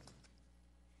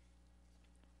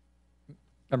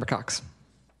 Member Cox.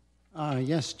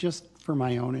 Yes, just for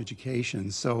my own education.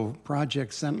 So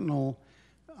Project Sentinel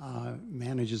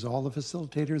manages all the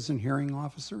facilitators and hearing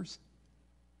officers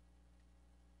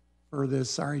for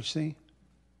this RHC?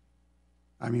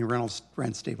 I mean,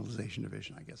 Rent Stabilization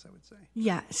Division, I guess I would say.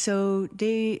 Yeah, so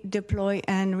they deploy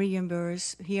and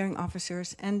reimburse hearing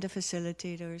officers and the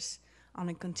facilitators on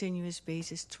a continuous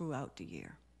basis throughout the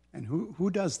year. And who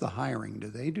does the hiring? Do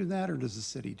they do that or does the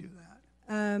city do that?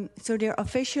 So they're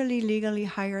officially legally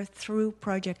hired through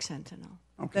Project Sentinel.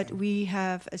 Okay. But we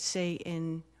have a say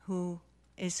in who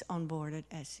is onboarded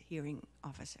as hearing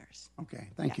officers. Okay,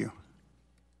 thank you.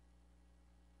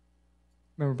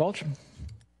 Member Balch.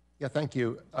 Yeah, thank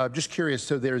you. Just curious,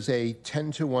 so there's a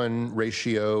 10-to-1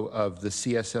 ratio of the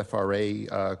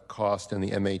CSFRA cost and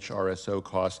the MHRSO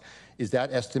cost. Is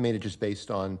that estimated just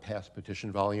based on past petition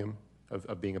volume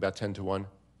of being about 10-to-1?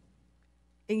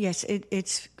 Yes,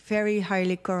 it's very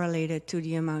highly correlated to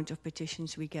the amount of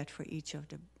petitions we get for each of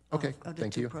the, of the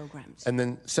thank two you. programs. And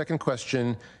then second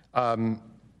question,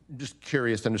 just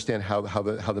curious to understand how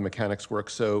the mechanics work.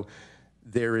 So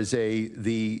there is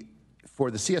for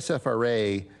the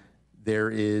CSFRA,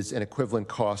 there is an equivalent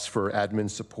cost for admin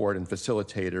support and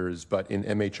facilitators, but in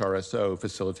MHRSO,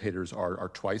 facilitators are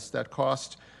twice that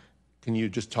cost. Can you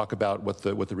just talk about what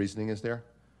the reasoning is there?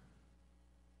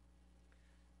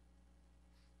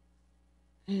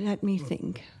 Let me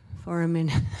think for a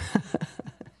minute.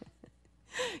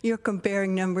 You're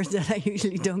comparing numbers that I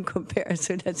usually don't compare,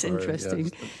 so that's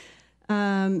interesting.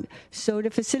 Yes. So the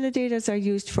facilitators are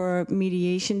used for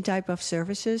mediation type of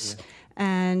services,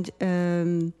 and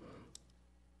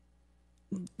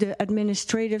the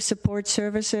administrative support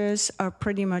services are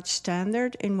pretty much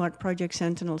standard in what Project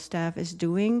Sentinel staff is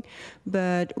doing,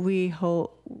 but we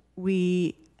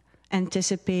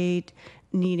anticipate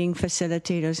needing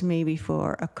facilitators maybe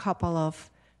for a couple of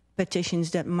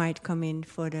petitions that might come in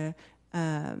for the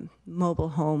mobile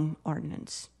home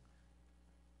ordinance.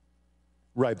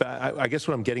 Right, but I guess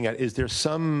what I'm getting at, is there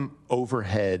some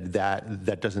overhead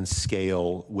that doesn't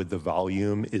scale with the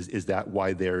volume? Is that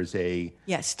why there's a...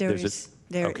 Yes, there is.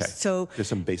 Okay. So there's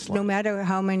some baseline. no matter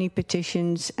how many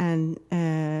petitions and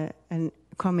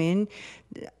come in,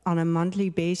 on a monthly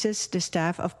basis, the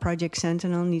staff of Project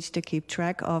Sentinel needs to keep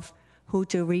track of who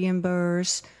to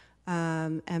reimburse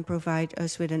and provide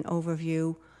us with an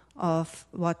overview of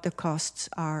what the costs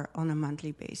are on a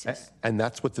monthly basis. And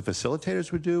that's what the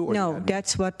facilitators would do? Or No,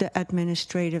 that's what the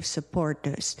administrative support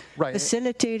does. Right.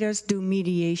 Facilitators do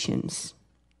mediations.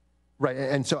 Right,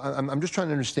 and so I'm just trying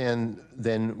to understand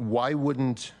then, why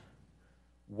wouldn't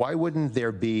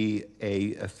there be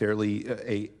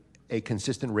a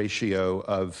consistent ratio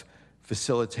of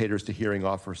facilitators to hearing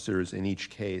officers in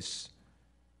each case?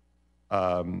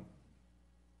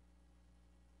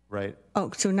 Right. Oh,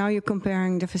 so now you're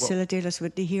comparing the facilitators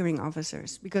with the hearing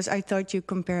officers, because I thought you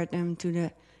compared them to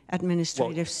the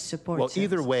administrative support. Well,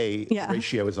 either service. way, Yeah. the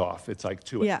ratio is off. It's like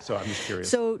 2x. Yeah. So I'm just curious.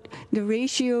 So the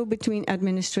ratio between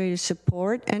administrative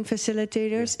support and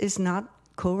facilitators is not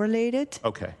correlated,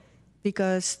 Okay.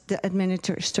 because the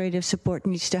administrative support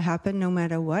needs to happen no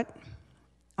matter what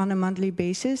on a monthly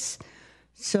basis.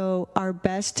 So our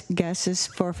best guesses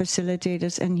for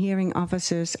facilitators and hearing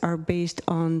officers are based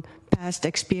on past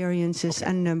experiences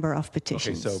and number of Okay,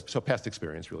 petitions. so past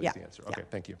experience really is the answer. Okay,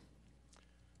 thank you.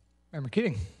 Member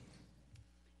Keating.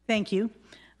 Thank you.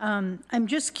 I'm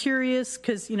just curious,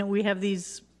 because, we have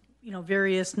these,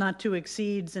 various not to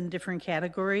exceeds in different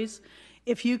categories.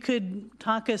 If you could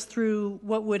talk us through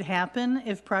what would happen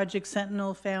if Project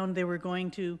Sentinel found they were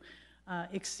going to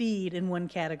exceed in one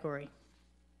category.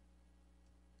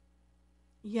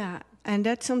 Yeah, and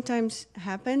that sometimes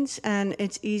happens, and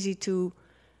it's easy to,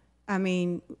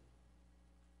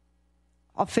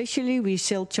 officially we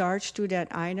still charge to that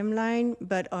item line,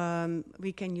 but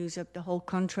we can use up the whole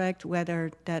contract,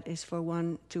 whether that is for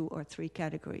 1, 2, or 3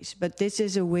 categories. But this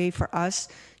is a way for us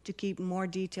to keep more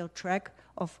detailed track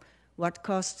of what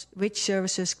costs, which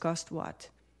services cost what.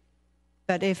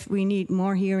 But if we need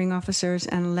more hearing officers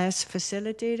and less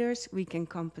facilitators, we can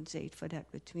compensate for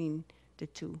that between the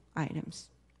 2 items.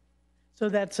 So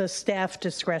that's a staff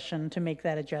discretion to make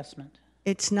that adjustment.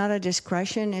 It's not a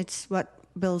discretion, it's what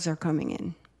bills are coming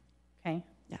in. Okay.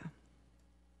 Yeah.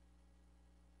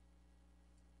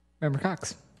 Member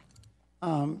Cox.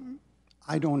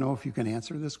 I don't know if you can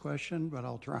answer this question, but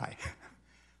I'll try.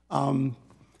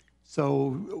 So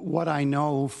what I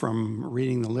know from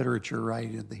reading the literature,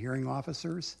 right, the hearing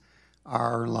officers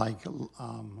are like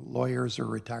lawyers or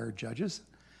retired judges.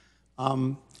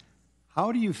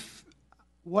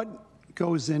 What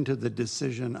goes into the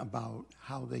decision about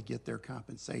how they get their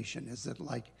compensation? Is it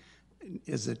like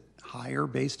is it higher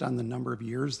based on the number of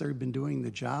years they've been doing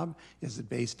the job? Is it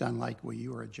based on like, well,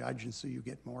 you are a judge and so you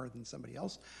get more than somebody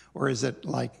else? Or is it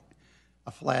like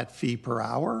a flat fee per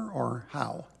hour, or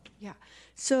how? Yeah.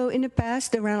 So in the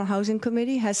past, the Rental Housing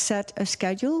Committee has set a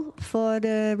schedule for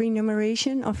the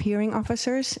remuneration of hearing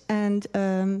officers and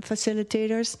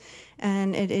facilitators,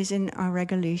 and it is in our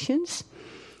regulations,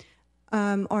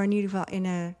 or in ieder geval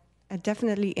in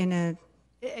definitely in a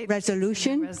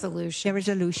resolution. Resolution. The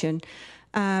resolution.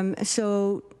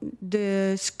 So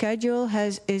the schedule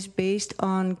is based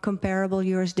on comparable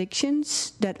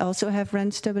jurisdictions that also have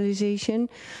rent stabilization.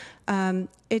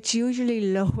 It's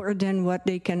usually lower than what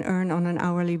they can earn on an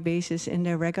hourly basis in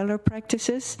their regular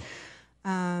practices.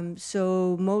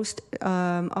 So most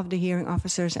of the hearing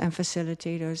officers and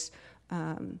facilitators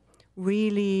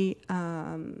really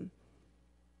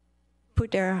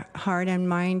put their heart and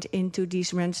mind into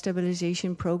these rent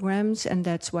stabilization programs, and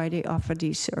that's why they offer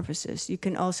these services. You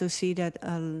can also see that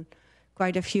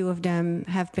quite a few of them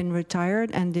have been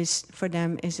retired, and this for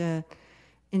them is a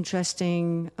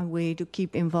interesting way to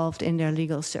keep involved in their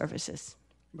legal services.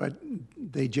 But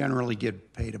they generally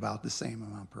get paid about the same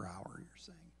amount per hour, you're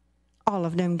saying? All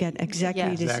of them get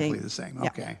exactly the same. Exactly the same, Yeah.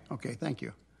 okay. Okay, thank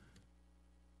you.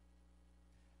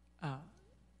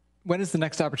 When is the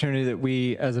next opportunity that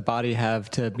we as a body have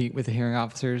to meet with the hearing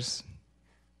officers?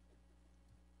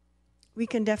 We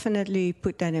can definitely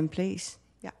put that in place.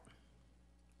 Yeah.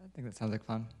 I think that sounds like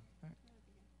fun. All right.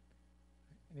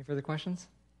 Any further questions?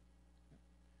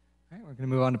 All right, we're going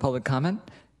to move on to public comment.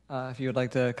 If you would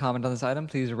like to comment on this item,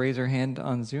 please raise your hand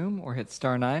on Zoom or hit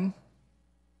 *9.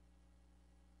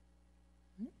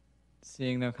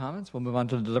 Seeing no comments, we'll move on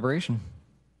to the deliberation.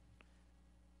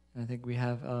 I think we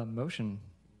have a motion.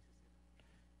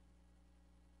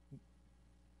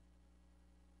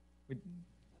 You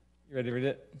ready to read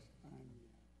it?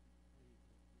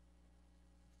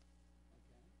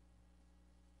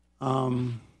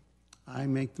 I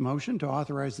make the motion to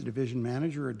authorize the division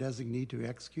manager or designee to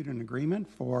execute an agreement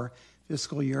for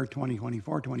fiscal year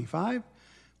 2024-25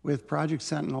 with Project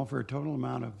Sentinel for a total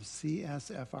amount of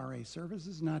CSFRA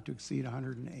services not to exceed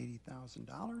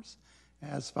 $180,000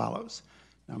 as follows.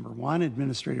 Number one,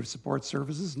 administrative support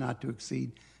services not to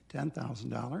exceed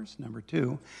 $10,000. Number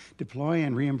two, deploy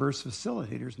and reimburse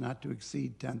facilitators not to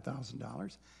exceed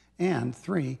 $10,000. And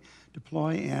three,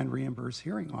 deploy and reimburse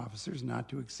hearing officers not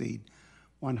to exceed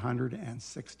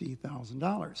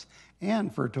 $160,000.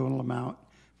 And for a total amount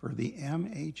for the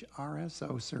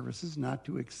MHRSO services not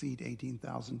to exceed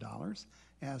 $18,000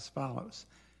 as follows.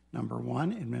 Number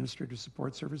one, administrative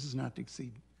support services not to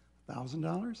exceed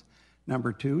 $1,000.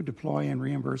 Number two, deploy and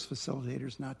reimburse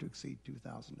facilitators not to exceed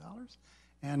 $2,000.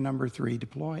 And number three,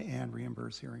 deploy and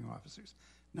reimburse hearing officers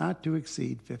not to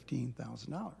exceed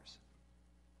 $15,000. All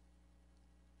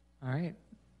right.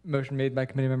 Motion made by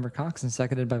Committee Member Cox and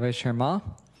seconded by Vice Chair Ma. Would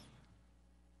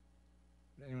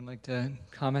anyone like to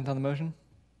comment on the motion?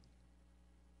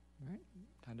 All right.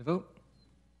 Time to vote.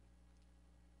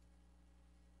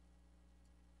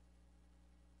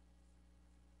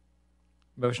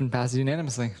 Motion passes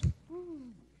unanimously.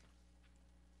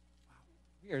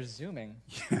 We are zooming.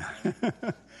 Yeah.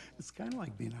 It's kind of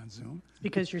like being on Zoom.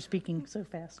 Because you're speaking so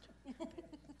fast.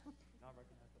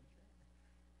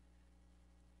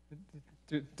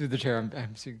 Through the chair,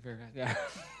 I'm speaking very fast. Yeah.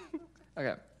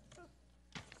 Okay.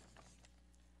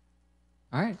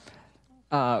 All right.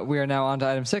 We are now on to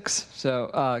item 6.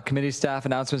 So, committee staff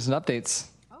announcements and updates.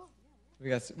 Oh,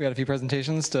 yeah. We got a few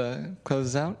presentations to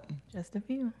close this out. Just a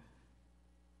few.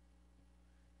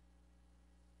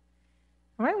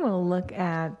 All right, we'll look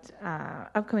at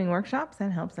upcoming workshops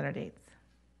and help center dates.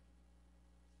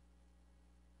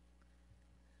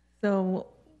 So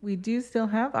we do still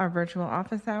have our virtual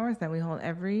office hours that we hold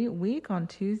every week on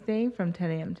Tuesday from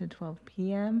 10 a.m. to 12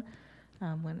 p.m.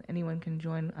 When anyone can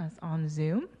join us on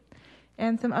Zoom.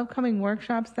 And some upcoming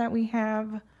workshops that we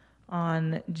have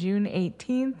on June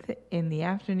 18th in the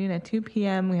afternoon at 2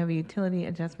 p.m. We have a utility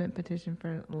adjustment petition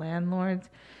for landlords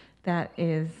that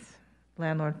is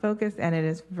landlord focused, and it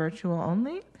is virtual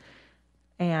only.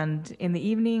 And in the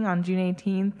evening on June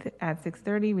 18th at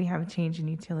 6:30, we have a change in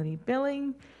utility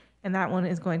billing, and that one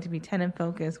is going to be tenant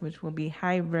focused, which will be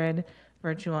hybrid,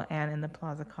 virtual, and in the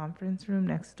Plaza Conference Room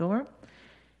next door.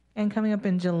 And coming up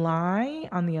in July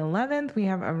on the 11th, we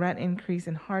have a rent increase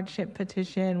and hardship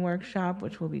petition workshop,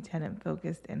 which will be tenant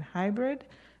focused and hybrid,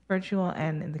 virtual,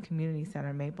 and in the community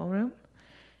center Maple Room.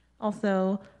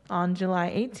 Also on July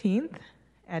 18th,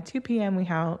 at 2 p.m., we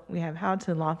have how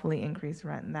to lawfully increase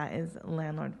rent, and that is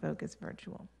landlord-focused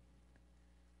virtual.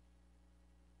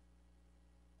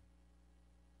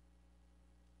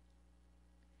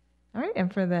 All right,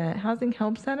 and for the Housing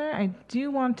Help Center, I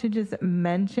do want to just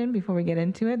mention before we get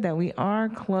into it that we are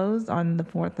closed on the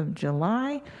 4th of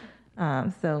July.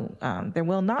 So there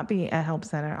will not be a Help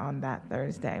Center on that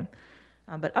Thursday.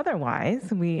 But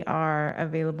otherwise, we are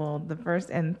available the first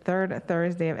and third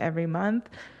Thursday of every month.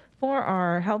 For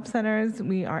our Help Centers,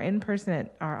 we are in person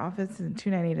at our office in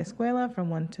 298 Escuela from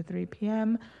 1 to 3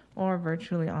 p.m. or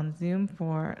virtually on Zoom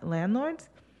for landlords.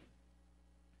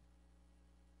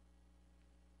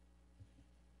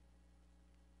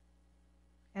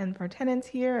 And for tenants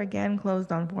here, again,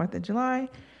 closed on 4th of July,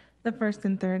 the first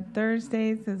and third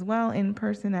Thursdays as well, in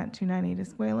person at 298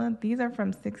 Escuela. These are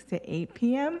from 6 to 8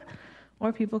 p.m.,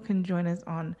 or people can join us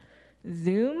on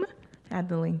Zoom. Add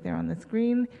the link there on the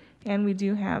screen. And we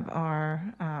do have our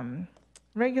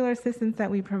regular assistance that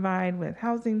we provide with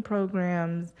housing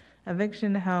programs,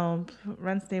 eviction help,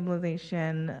 rent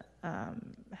stabilization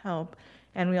help,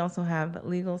 and we also have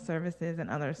legal services and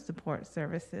other support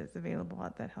services available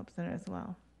at that Help Center as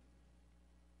well.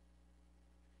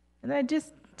 And I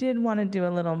just did want to do a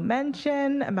little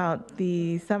mention about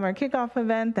the summer kickoff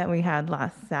event that we had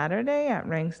last Saturday at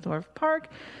Rangsdorf Park.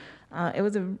 It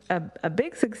was a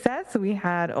big success. We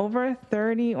had over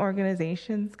 30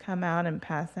 organizations come out and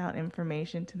pass out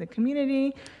information to the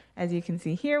community. As you can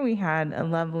see here, we had a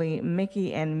lovely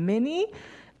Mickey and Minnie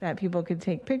that people could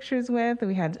take pictures with.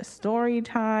 We had story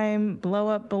time, blow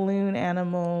up balloon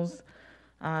animals,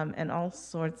 and all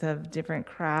sorts of different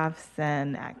crafts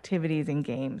and activities and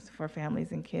games for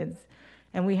families and kids.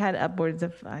 And we had upwards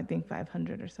of, I think,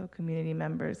 500 or so community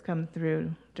members come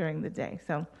through during the day.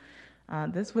 So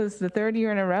this was the third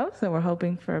year in a row, so we're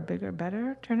hoping for a bigger,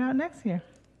 better turnout next year.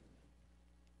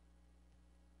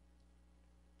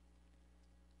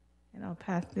 And I'll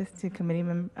pass this to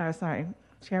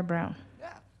Chair Brown.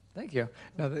 Yeah, thank you.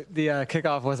 No, the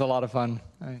kickoff was a lot of fun.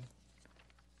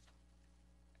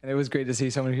 And it was great to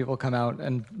see so many people come out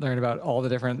and learn about all the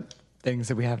different things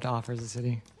that we have to offer as a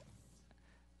city.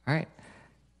 All right.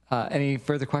 Any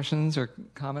further questions or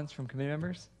comments from committee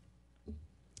members?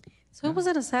 So was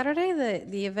it a Saturday,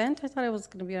 the event? I thought it was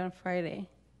going to be on Friday.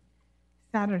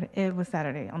 Saturday. It was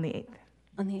Saturday on the 8th.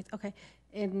 On the 8th, okay.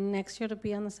 And next year it'll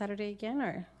be on the Saturday again,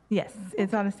 or? Yes,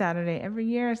 it's on a Saturday every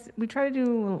year. We try to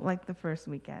do like the first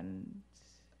weekend,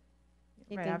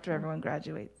 right after everyone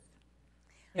graduates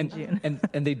in June.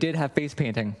 And they did have face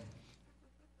painting.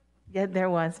 Yeah, there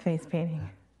was face painting.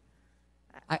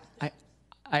 I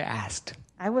asked.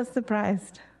 I was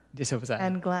surprised. So was I.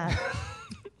 And glad.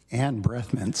 And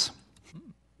breath mints.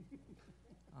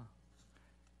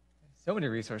 So many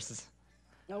resources.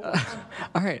 All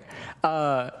right.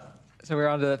 So we're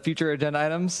on to future agenda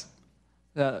items.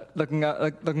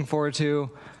 Looking forward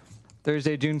to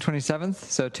Thursday, June 27th.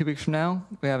 So 2 weeks from now,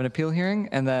 we have an appeal hearing.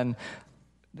 And then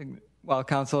while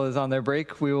council is on their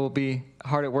break, we will be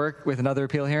hard at work with another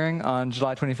appeal hearing on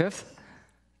July 25th.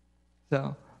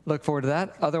 So look forward to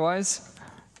that. Otherwise,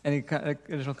 any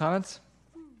additional comments?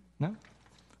 No?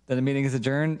 Then the meeting is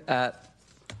adjourned at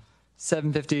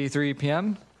 7:53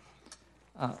 p.m.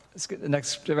 The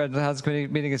next Rental Housing Committee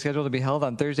meeting is scheduled to be held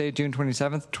on Thursday, June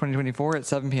 27th, 2024 at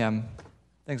 7 p.m.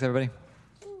 Thanks, everybody.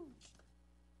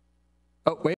 Oh, wait.